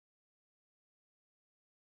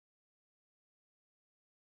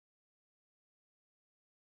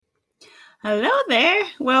Hello there,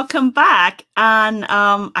 welcome back, and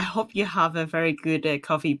I hope you have a very good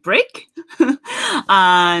coffee break.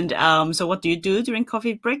 And so, what do you do during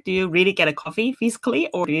coffee break? Do you really get a coffee physically,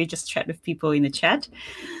 or do you just chat with people in the chat?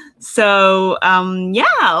 So,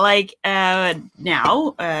 yeah,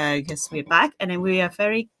 now, because we're back, and then we are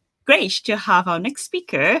very great to have our next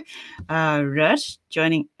speaker, Ruud,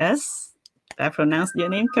 joining us. Did I pronounced your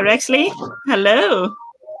name correctly? Hello.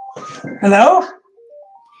 Hello.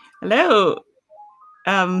 Hello.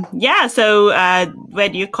 Yeah, so where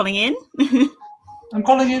are you calling in? I'm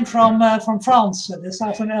calling in from France, the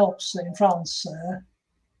Southern Alps in France.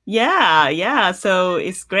 Yeah, so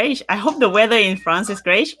it's great. I hope the weather in France is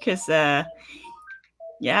great because,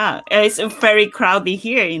 yeah, it's very crowded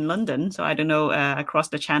here in London. So I don't know, across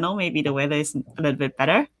the channel, maybe the weather is a little bit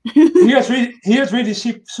better. Here it's really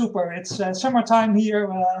super. It's summertime here.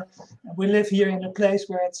 We live here in a place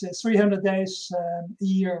where it's 300 days a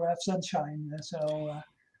year of sunshine. So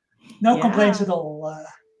no complaints Yeah. at all.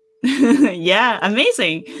 Yeah,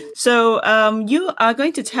 amazing. So you are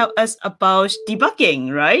going to tell us about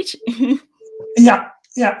debugging, right? Yeah,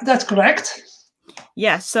 that's correct.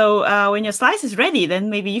 Yeah, so when your slides is ready, then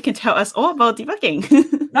maybe you can tell us all about debugging.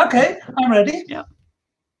 Okay, I'm ready. Yeah.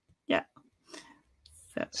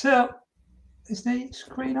 Yeah. So is the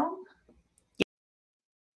screen on?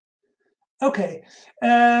 Okay,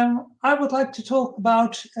 I would like to talk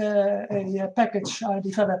about a package I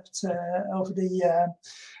developed over the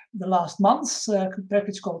last months, a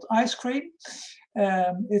package called IceCream.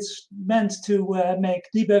 It's meant to make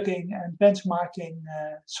debugging and benchmarking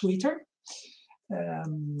sweeter.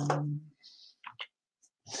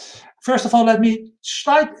 First of all, let me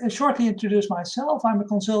shortly introduce myself. I'm a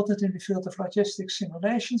consultant in the field of logistics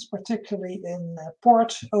simulations, particularly in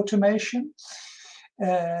port automation.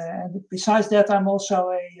 And besides that, I'm also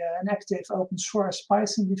an active open source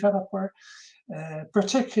Python developer,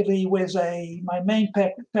 particularly with my main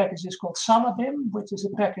package is called Salabim, which is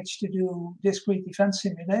a package to do discrete event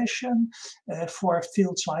simulation for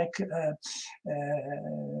fields like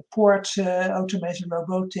port automation,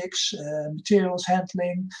 robotics, materials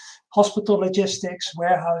handling, hospital logistics,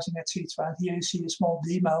 warehousing, etc. And here you see a small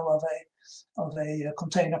demo of a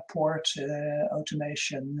container port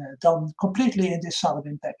automation done completely in this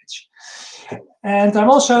Salabim package. And I'm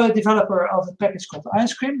also a developer of a package called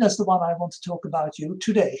IceCream. That's the one I want to talk about you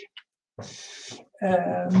today.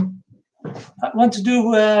 I want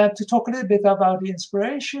to talk a little bit about the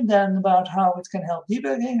inspiration, then about how it can help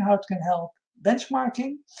debugging, how it can help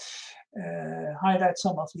benchmarking, highlight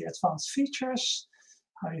some of the advanced features,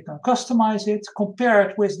 how you can customize it, compare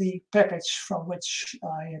it with the package from which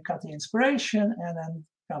I got the inspiration, and then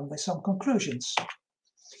come with some conclusions.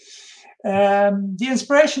 The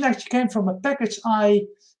inspiration actually came from a package I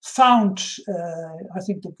found, I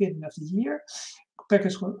think, the beginning of the year. A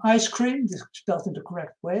package called IceCream, this is spelled in the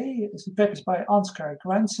correct way. It's a package by Ansgar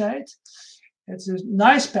Grandseid. It's a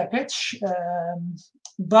nice package,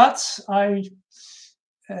 but I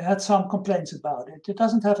had some complaints about it. It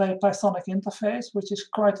doesn't have a Pythonic interface, which is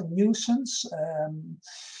quite a nuisance.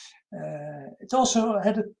 It also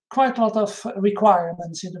had quite a lot of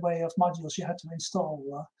requirements in the way of modules you had to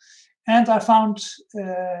install. And I found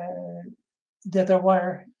that there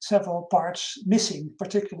were several parts missing,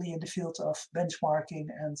 particularly in the field of benchmarking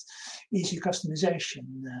and easy customization.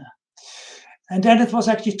 And then it was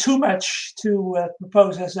actually too much to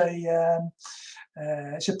propose as a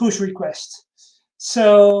push request.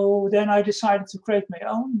 So then I decided to create my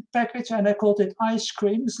own package, and I called it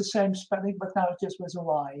IceCream. It's the same spelling, but now just with a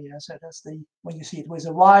Y. So that's when you see it with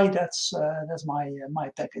a Y, that's my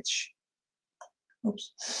package.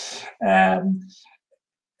 Oops.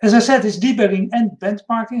 As I said, it's debugging and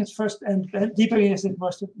benchmarking. It's first, and debugging is the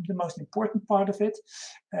most important part of it.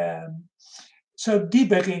 So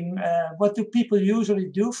debugging, what do people usually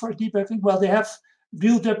do for debugging? Well, they have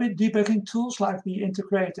real debugging tools like the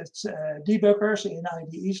integrated debuggers in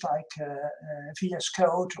IDEs like VS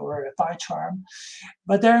Code or PyCharm,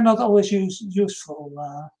 but they're not always useful.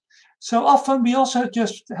 So often we also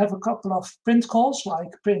just have a couple of print calls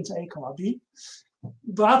like print a comma b.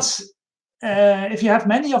 But if you have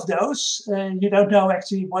many of those, you don't know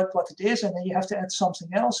actually what it is, and then you have to add something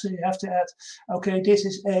else. So you have to add, okay, this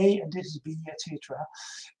is A and this is B, etc.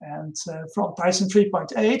 And from Python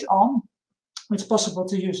 3.8 on, it's possible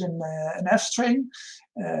to use an F string,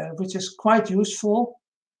 which is quite useful,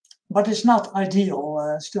 but it's not ideal.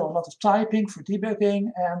 Still a lot of typing for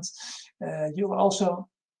debugging, and you will also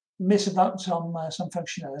miss out some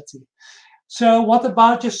functionality. So what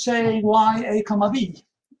about just saying Y a comma B?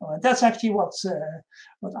 That's actually what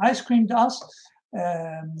IceCream does.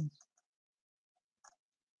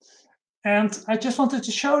 And I just wanted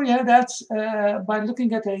to show you that by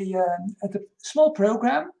looking at a small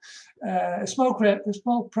program, a small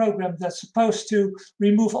program that's supposed to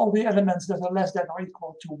remove all the elements that are less than or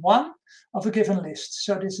equal to 1 of a given list.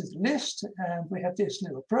 So this is the list, and we have this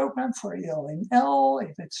little program for EL in L.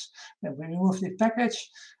 If it's, then we remove the package,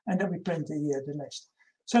 and then we print the list.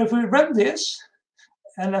 So if we run this,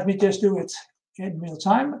 and let me just do it in real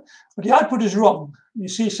time, but the output is wrong. You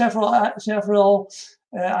see several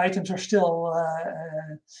items are still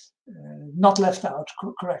not left out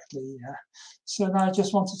correctly. So now I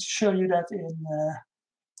just wanted to show you that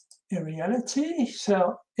in reality.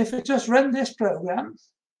 So if we just run this program,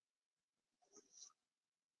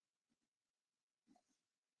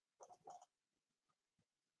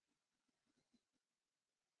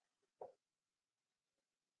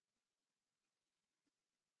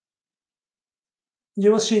 you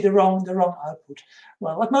will see the wrong output.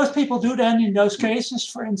 Well, what most people do then in those cases,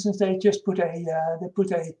 for instance, they just put a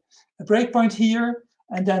breakpoint here,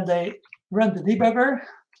 and then they run the debugger.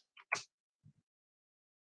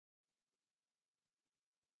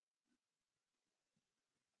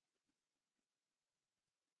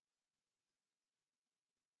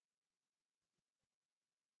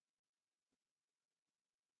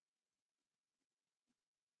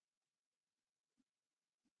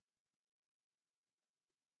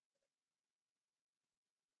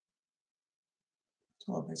 It's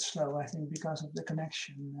a little bit slow, I think, because of the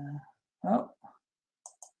connection. Oh.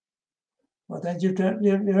 Well, then you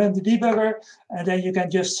run the debugger, and then you can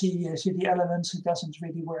just see the elements. It doesn't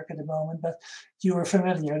really work at the moment, but you are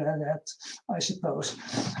familiar with that, I suppose.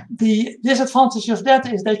 The disadvantage of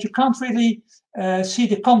that is that you can't really see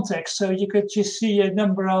the context. So you could just see a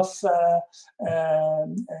number of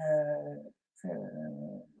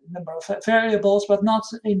variables, but not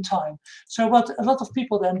in time. So what a lot of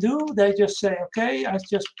people then do, they just say, okay, I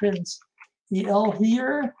just print EL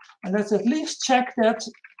here, and let's at least check that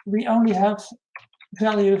we only have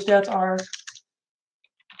values that are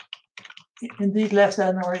indeed less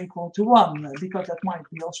than or equal to 1, because that might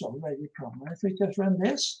be also already a problem. If we just run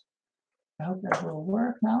this, I hope that will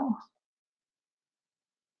work now.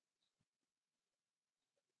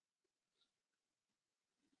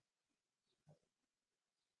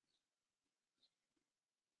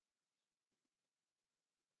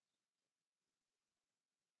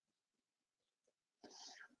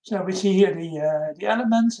 So we see here the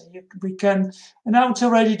elements. We can, and now it's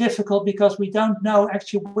already difficult because we don't know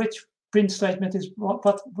actually which print statement is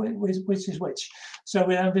which is which. So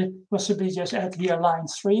we have to possibly just add here line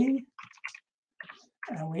 3,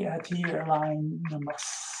 and we add here line number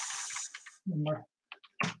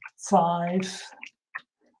 5,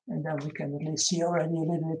 and then we can at least see already a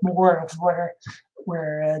little bit more of where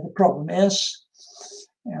the problem is,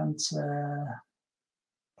 and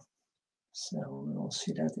so we'll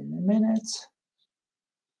see that in a minute.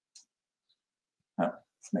 Oh,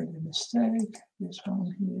 I've made a mistake. This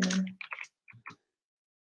one here.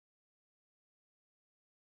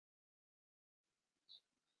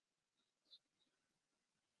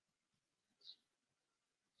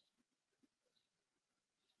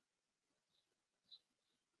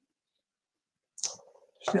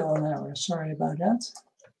 Still an error. Sorry about that.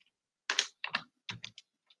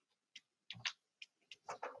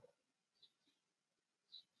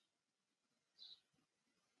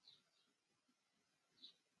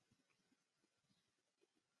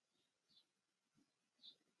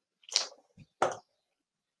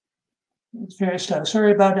 It's very slow.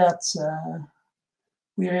 Sorry about that.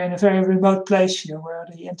 We are in a very remote place here where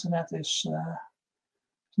the internet is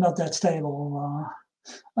not that stable.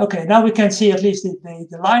 Okay, now we can see at least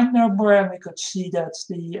the line number, and we could see that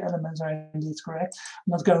the elements are indeed correct.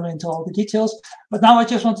 I'm not going into all the details, but now I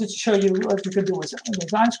just wanted to show you what you can do with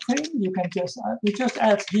IceCream. You can we just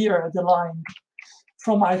add here the line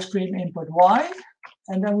from IceCream input Y,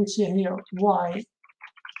 and then we see here Y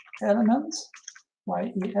element,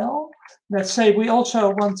 YEL. Let's say we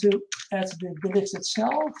also want to add the list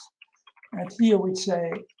itself, and here we say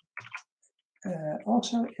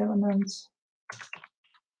also element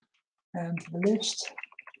and the list.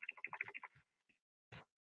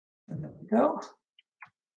 And there we go.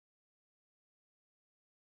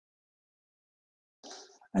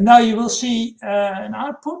 And now you will see an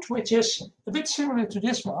output which is a bit similar to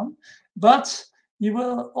this one, but you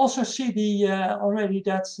will also see already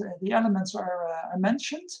that the elements are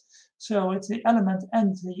mentioned. So it's the element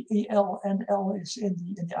and the EL and L is in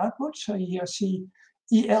the output. So you here see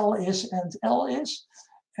EL is and L is.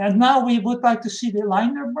 And now we would like to see the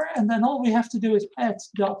line number, and then all we have to do is add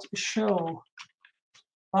dot show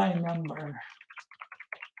line number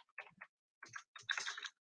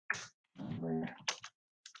Where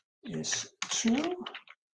is true.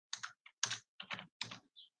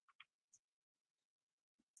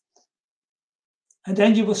 And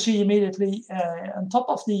then you will see immediately on top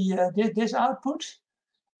of this output,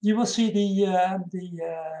 you will see the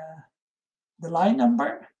line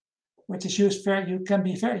number, which is used you can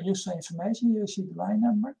be very useful information. You see the line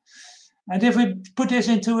number. And if we put this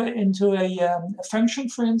into a function,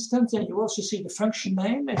 for instance, then you also see the function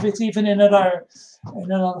name. If it's even in another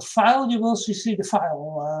file, you will also see the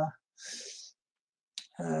file.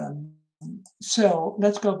 So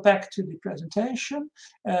let's go back to the presentation.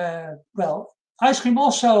 Well, IceCream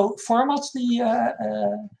also formats the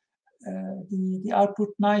output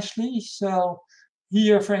nicely. So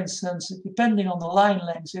here, for instance, depending on the line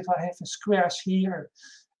length, if I have a squares here,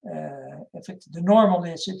 if the normal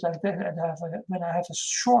is it's like that, and when I have a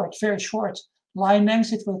very short line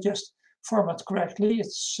length, it will just format correctly.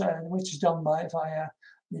 It's which is done via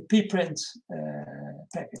the pprint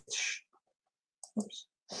package. Oops.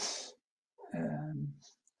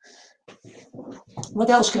 What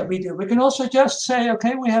else can we do? We can also just say,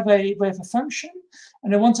 okay, we have a function,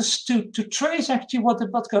 and I want us to trace actually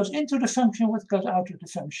what goes into the function, what goes out of the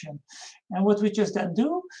function. And what we just then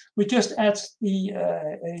do, we just add the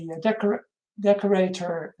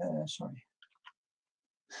decorator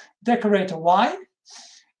y.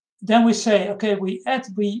 Then we say, okay, we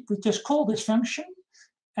just call this function,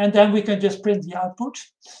 and then we can just print the output.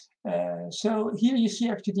 So here you see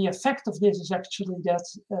actually the effect of this is actually that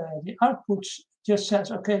the output just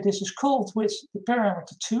says, okay, this is called with the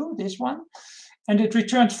parameter 2, this one, and it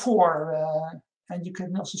returned 4, and you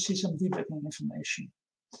can also see some debugging information.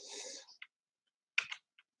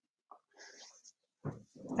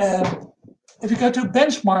 If you go to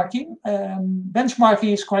benchmarking,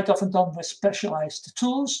 benchmarking is quite often done with specialized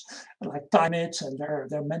tools like Timeit, and there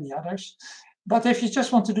are many others. But if you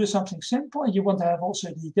just want to do something simple, and you want to have also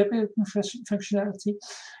the debugging functionality,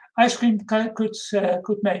 IceCream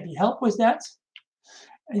could maybe help with that.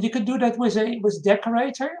 And you could do that with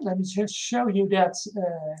decorator. Let me just show you that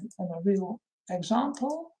in a real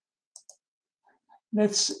example.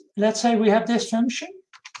 Let's say we have this function.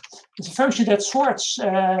 It's a function that sorts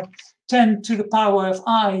 10 to the power of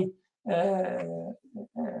I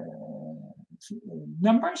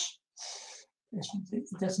numbers.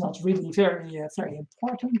 That's not really very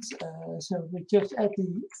important. So we just add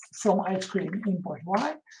the from IceCream import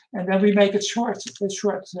y, and then we make a short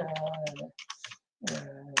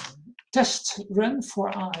test run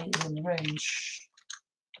for I in range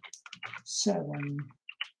 7.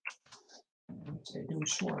 Say do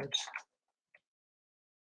sort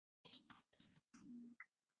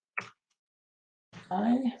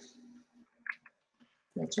I.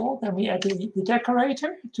 That's all. Then we add the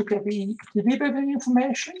decorator to get the debugging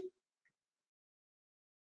information.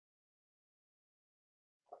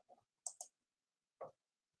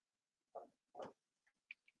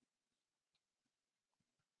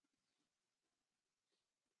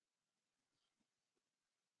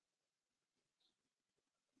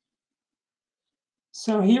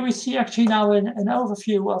 So here we see actually now an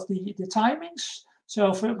overview of the timings.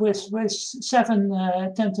 So with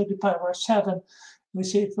 7, 10 to the power 7, we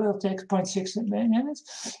see it will take 0.6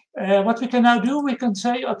 minutes. What we can now do, we can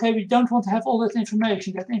say, okay, we don't want to have all that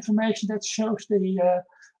information. That information that shows the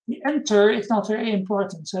enter is not very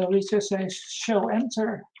important. So we just say show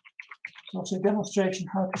enter. It's also a demonstration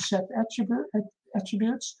how to set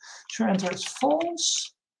attributes. Show enter is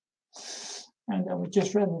false. And then we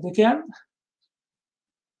just run it again.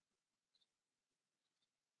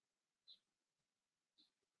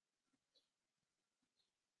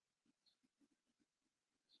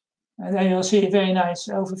 And then you'll see a very nice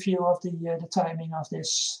overview of the timing of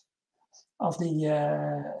this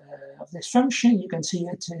function. You can see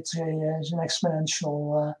it's an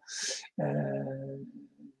exponential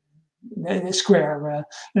square,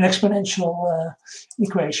 an exponential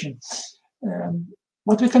equation.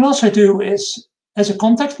 What we can also do is as a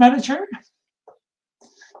context manager,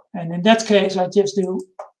 and in that case I just do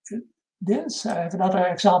this. I have another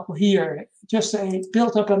example here. Just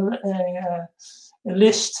build up a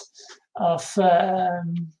list of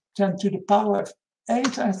 10 to the power of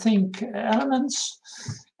 8, I think, elements.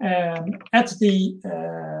 Add the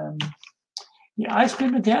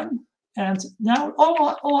IceCream again, and now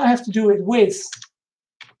all I have to do is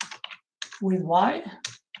with y.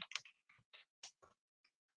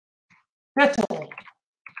 That's all,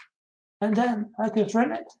 and then I can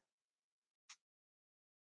run it.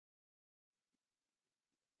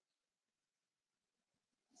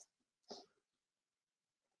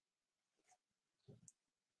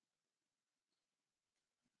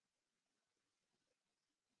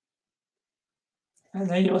 And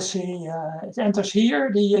then you'll see it enters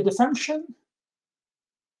here, the function.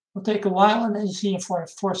 Will take a while, and then you see in 4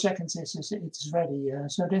 seconds it's ready.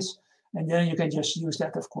 So this, and then you can just use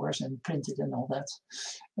that, of course, and print it and all that.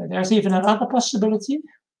 There's even another possibility.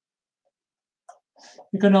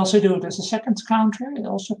 You can also do it as a second counter,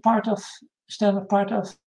 also standard part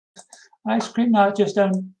of IceCream. Now I just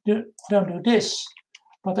don't do this,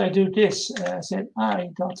 but I do this. Say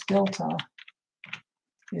I.delta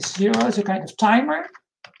is 0 as a kind of timer,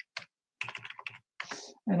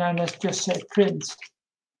 and then let's just say print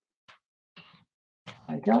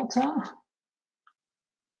I.delta.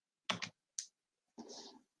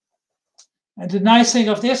 And the nice thing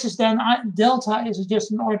of this is then delta is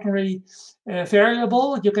just an ordinary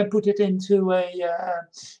variable. You can put it into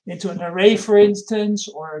an array, for instance,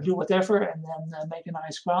 or do whatever, and then make a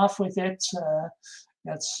nice graph with it.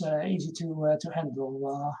 That's easy to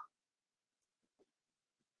handle.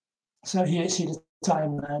 So here you see the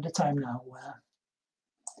time now.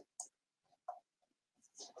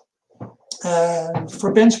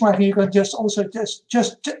 For benchmarking, you can just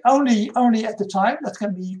only at the time. That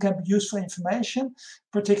can be used for information,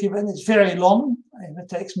 particularly when it's very long. If it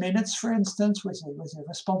takes minutes, for instance, with a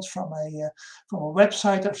response from a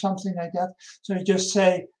website or something like that. So you just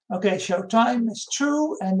say, okay, show time is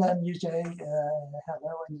true, and then you say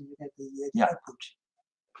hello, and then you get the output.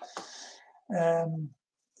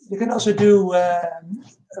 You can also do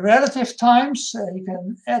relative times. You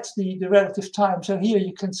can add the relative time. So here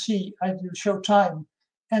you can see I do show time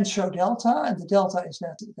and show delta, and the delta is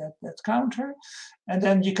that counter. And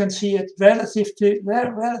then you can see it relative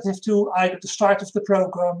to either the start of the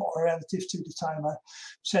program or relative to the timer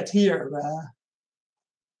set here.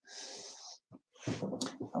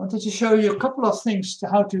 I wanted to show you a couple of things to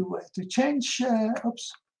how to change.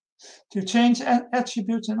 To change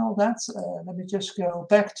attributes and all that. Let me just go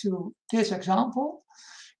back to this example.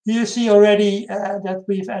 Here you see already that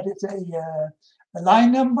we've added a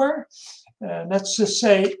line number. Let's just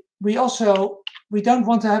say we don't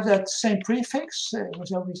want to have that same prefix.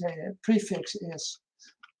 So we say a prefix is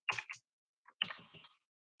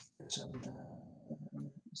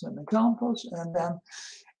some examples, and then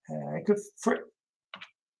for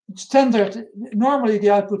standard, normally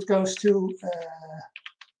the output goes to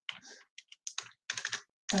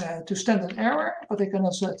standard error, but I can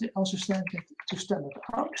also send it to standard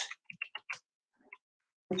out.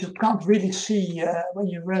 But you can't really see when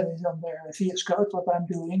you run it on the VS Code what I'm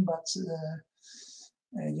doing, but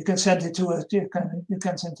you can send it to you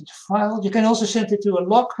can send it to file. You can also send it to a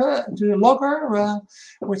logger,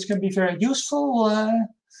 which can be very useful.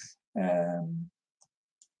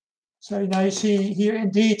 So now you see here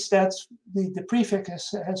indeed that the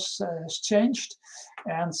prefix has changed,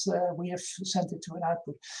 and we have sent it to an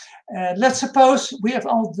output. Let's suppose we've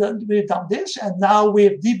done this, and now we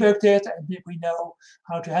have debugged it, and we know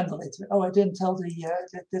how to handle it. Oh, I didn't tell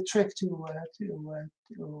the trick to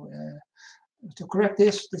correct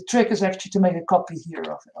this. The trick is actually to make a copy here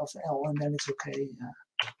of L, and then it's okay.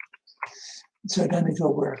 So then it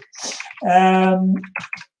will work.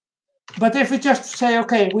 But if we just say,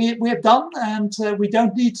 okay, we have done, and we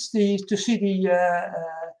don't need to see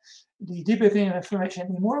the debugging information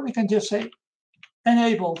anymore, we can just say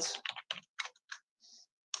enabled.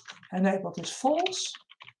 Enabled is false.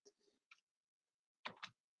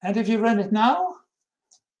 And if you run it now,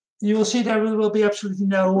 you will see there will be absolutely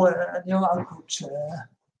no output.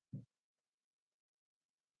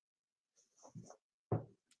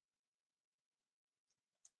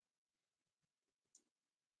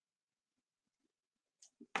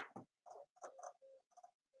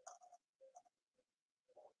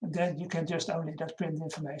 And then you can just only print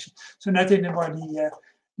information. So not anymore the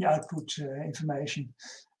output information.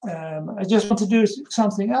 I just want to do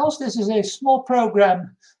something else. This is a small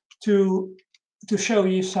program to show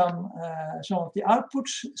you some of the output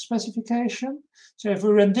specification. So if we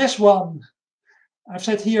run this one, I've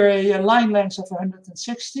set here a line length of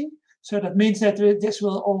 160. So that means that this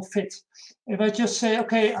will all fit. If I just say,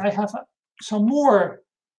 okay, I have some more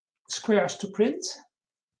squares to print,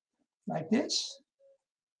 like this,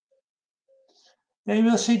 then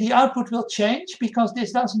you will see the output will change because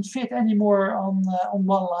this doesn't fit anymore on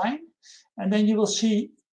one line. And then you will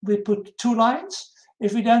see we put 2 lines.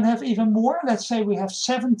 If we don't have even more, let's say we have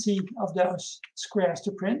 70 of those squares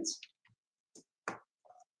to print.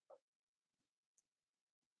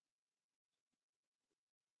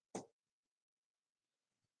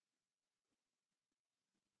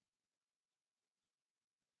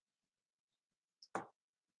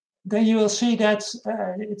 Then you will see that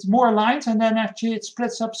it's more lines, and then actually it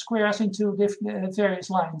splits up squares into different various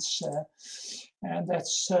lines. and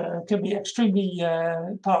that's can be extremely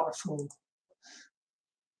powerful.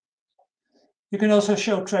 You can also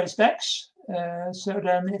show tracebacks. So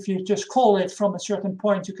then if you just call it from a certain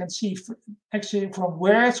point, you can see actually from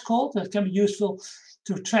where it's called. That can be useful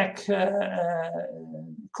to track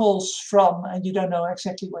calls from, and you don't know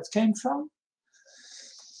exactly where it came from.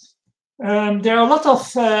 There are a lot of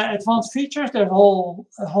advanced features. There's a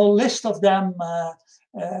whole list of them.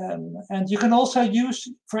 And you can also use,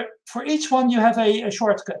 for each one, you have a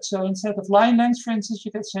shortcut. So instead of line length, for instance,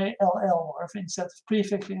 you can say LL, or instead of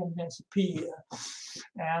prefix, you can say P.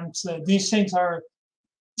 And these things are,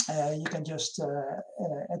 you can just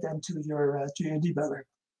add them to your debugger.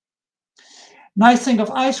 Nice thing of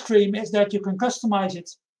IceCream is that you can customize it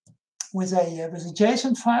with a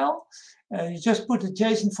JSON file. You just put the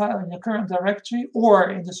JSON file in your current directory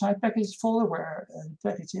or in the site packages folder where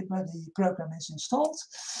the program is installed.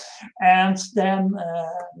 And then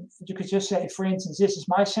you could just say, for instance, this is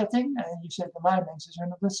my setting. And you say the line length is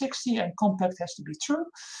 160 and compact has to be true.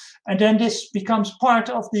 And then this becomes part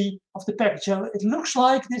of the package. So it looks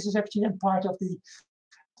like this is actually a part of the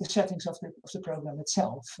settings of the program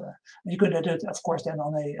itself. You could do it, of course, then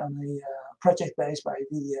on a project base by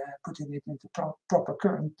putting it into proper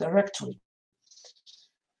current directory.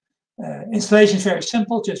 Installation is very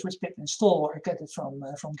simple, just with pip install or get it from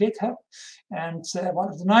GitHub. And one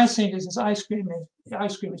of the nice things is IceCream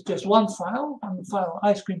is just one file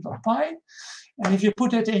IceCream.py. And if you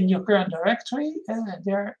put it in your current directory,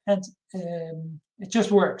 it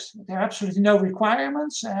just works. There are absolutely no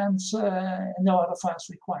requirements and no other files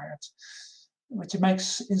required, which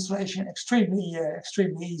makes installation extremely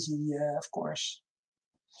easy, of course.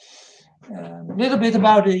 A little bit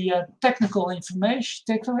about the technical information.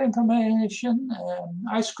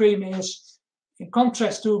 IceCream is, in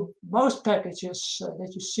contrast to most packages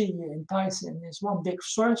that you see in Python, is one big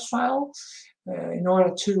source file. In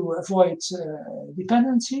order to avoid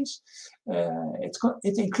dependencies.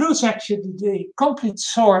 It includes actually the complete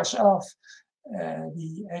source of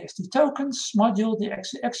the AST tokens module, the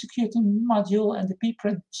executing module, and the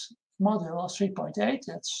pprint module of 3.8.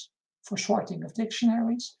 That's for sorting of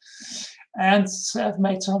dictionaries. And I've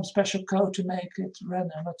made some special code to make it run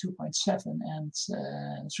on 2.7 and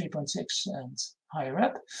 3.6 and higher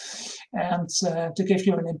up. And to give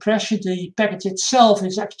you an impression, the package itself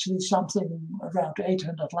is actually something around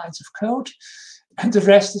 800 lines of code. And the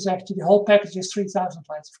rest is actually, the whole package is 3,000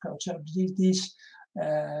 lines of code. So these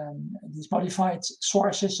modified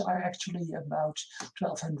sources are actually about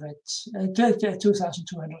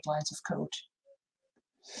 2,200 lines of code.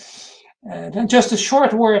 Then just a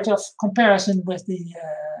short word of comparison with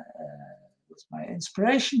with my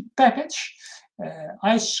inspiration package,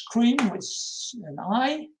 IceCream with an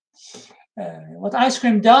I. What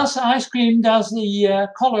IceCream does the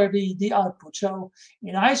color the output. So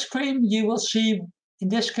in IceCream you will see, in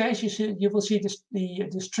this case you will see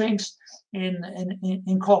the strings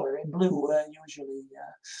in color, in blue usually.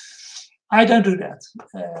 I don't do that.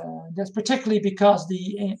 That's particularly because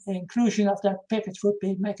the inclusion of that package would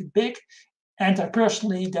make it big, and I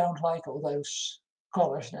personally don't like all those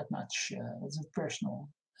colors that much. It's a personal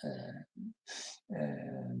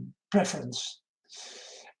preference.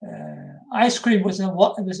 IceCream with an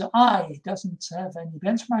I doesn't have any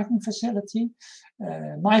benchmarking facility.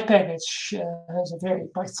 My package has a very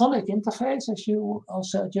Pythonic interface, as you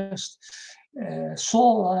also just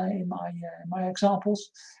saw in my examples.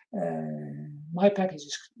 My package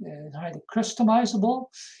is highly customizable.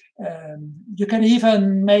 You can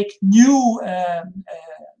even make new,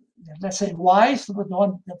 let's say, Ys,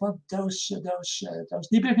 those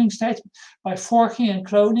debugging states by forking and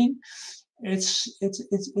cloning. It's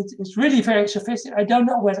really very sophisticated. I don't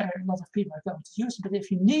know whether a lot of people are going to use it, but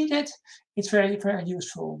if you need it, it's very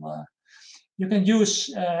useful. You can use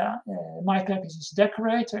my package as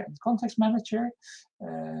decorator and context manager.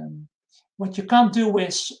 What you can't do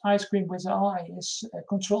with IceCream with I is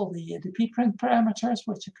control the pprint parameters,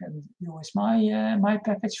 which you can do with my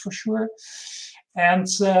package for sure. And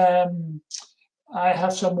I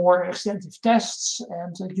have some more extensive tests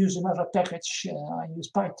and use another package. I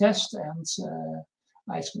use PyTest, and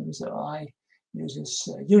IceCream with I uses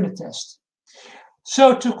unit test.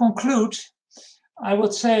 So to conclude, I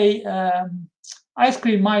would say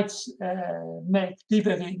IceCream might make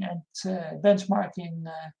debugging and benchmarking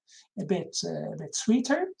a bit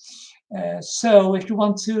sweeter. So if you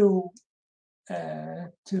want to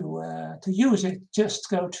use it, just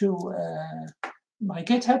go to my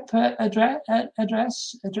GitHub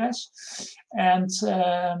address, and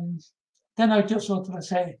then I just want to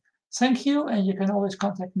say thank you, and you can always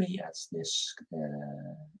contact me at this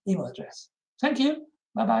email address. Thank you.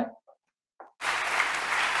 Bye bye.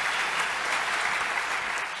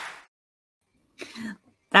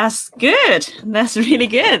 That's good. That's really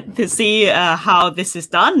good to see how this is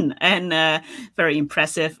done, and very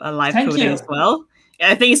impressive live coding as well.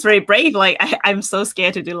 I think it's very brave. Like I'm so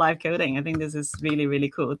scared to do live coding. I think this is really, really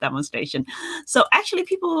cool demonstration. So actually,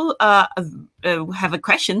 people have a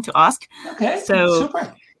question to ask. Okay. So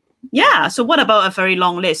super. Yeah. So what about a very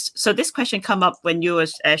long list? So this question come up when you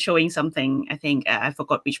was showing something. I think I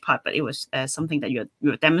forgot which part, but it was something that you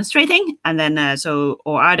were demonstrating, and then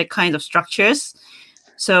or are the kinds of structures.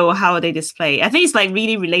 So how are they displayed? I think it's like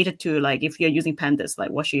really related to like if you're using pandas,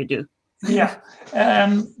 like what should you do? Yeah.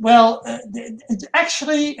 Well,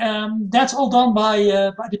 actually, that's all done by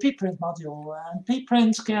the pprint module. And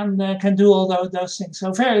pprint can do all those things.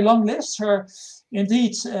 So very long lists are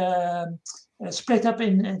indeed split up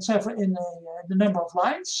in the number of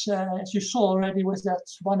lines. As you saw already with that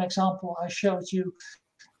one example I showed you,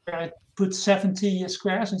 where I put 70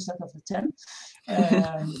 squares instead of the 10.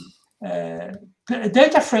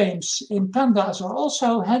 Data frames in pandas are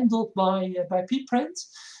also handled by pprint.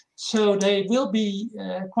 So they will be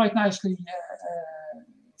quite nicely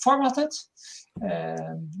formatted.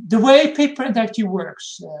 The way pprint actually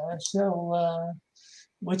works,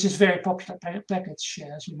 which is very popular package,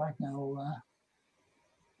 as you might know.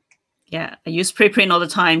 Yeah, I use preprint all the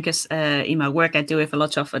time because in my work I do with a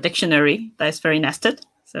lot of a dictionary that is very nested.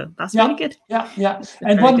 So that's really good. Yeah.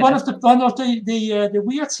 And one of the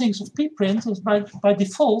weird things of pprint is by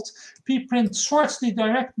default, pprint sorts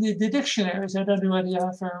the dictionaries. I don't know whether you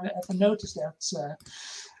ever noticed that.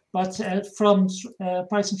 But from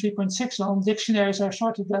Python 3.6 on, dictionaries are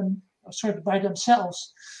sorted by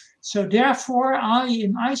themselves. So therefore,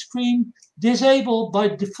 in IceCream disable by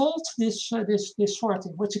default this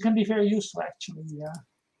sorting, which can be very useful actually.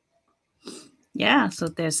 Yeah, so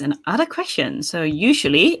there's another question. So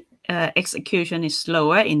usually execution is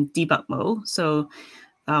slower in debug mode. So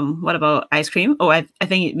what about IceCream? Oh, I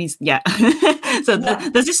think it means, yeah. So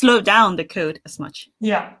does it slow down the code as much?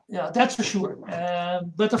 Yeah, that's for sure.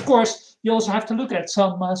 But of course, you also have to look at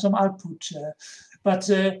some output. But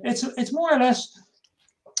it's more or less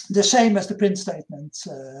the same as the print statement.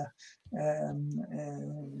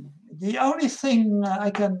 The only thing I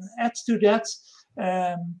can add to that,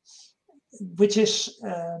 which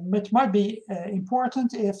might be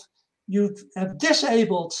important, if you have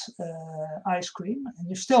disabled IceCream and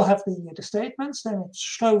you still have the statements, then it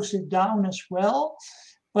slows it down as well.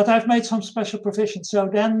 But I've made some special provisions, so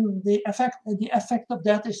then the effect of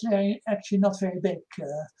that is actually not very big.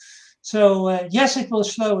 So yes, it will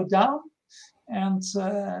slow it down, and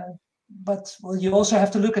but well, you also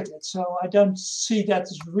have to look at it. So I don't see that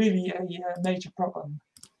as really a major problem.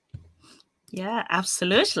 Yeah,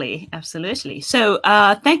 absolutely. So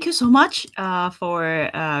thank you so much for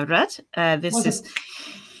Ruud. This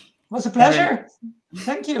was a pleasure.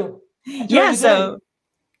 Thank you. Enjoy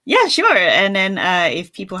yeah, sure. And then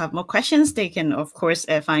if people have more questions, they can of course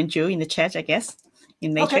find you in the chat, I guess,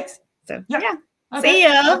 in Matrix. Okay. So yeah. Okay. See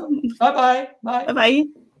ya. Bye bye. Bye. Bye bye.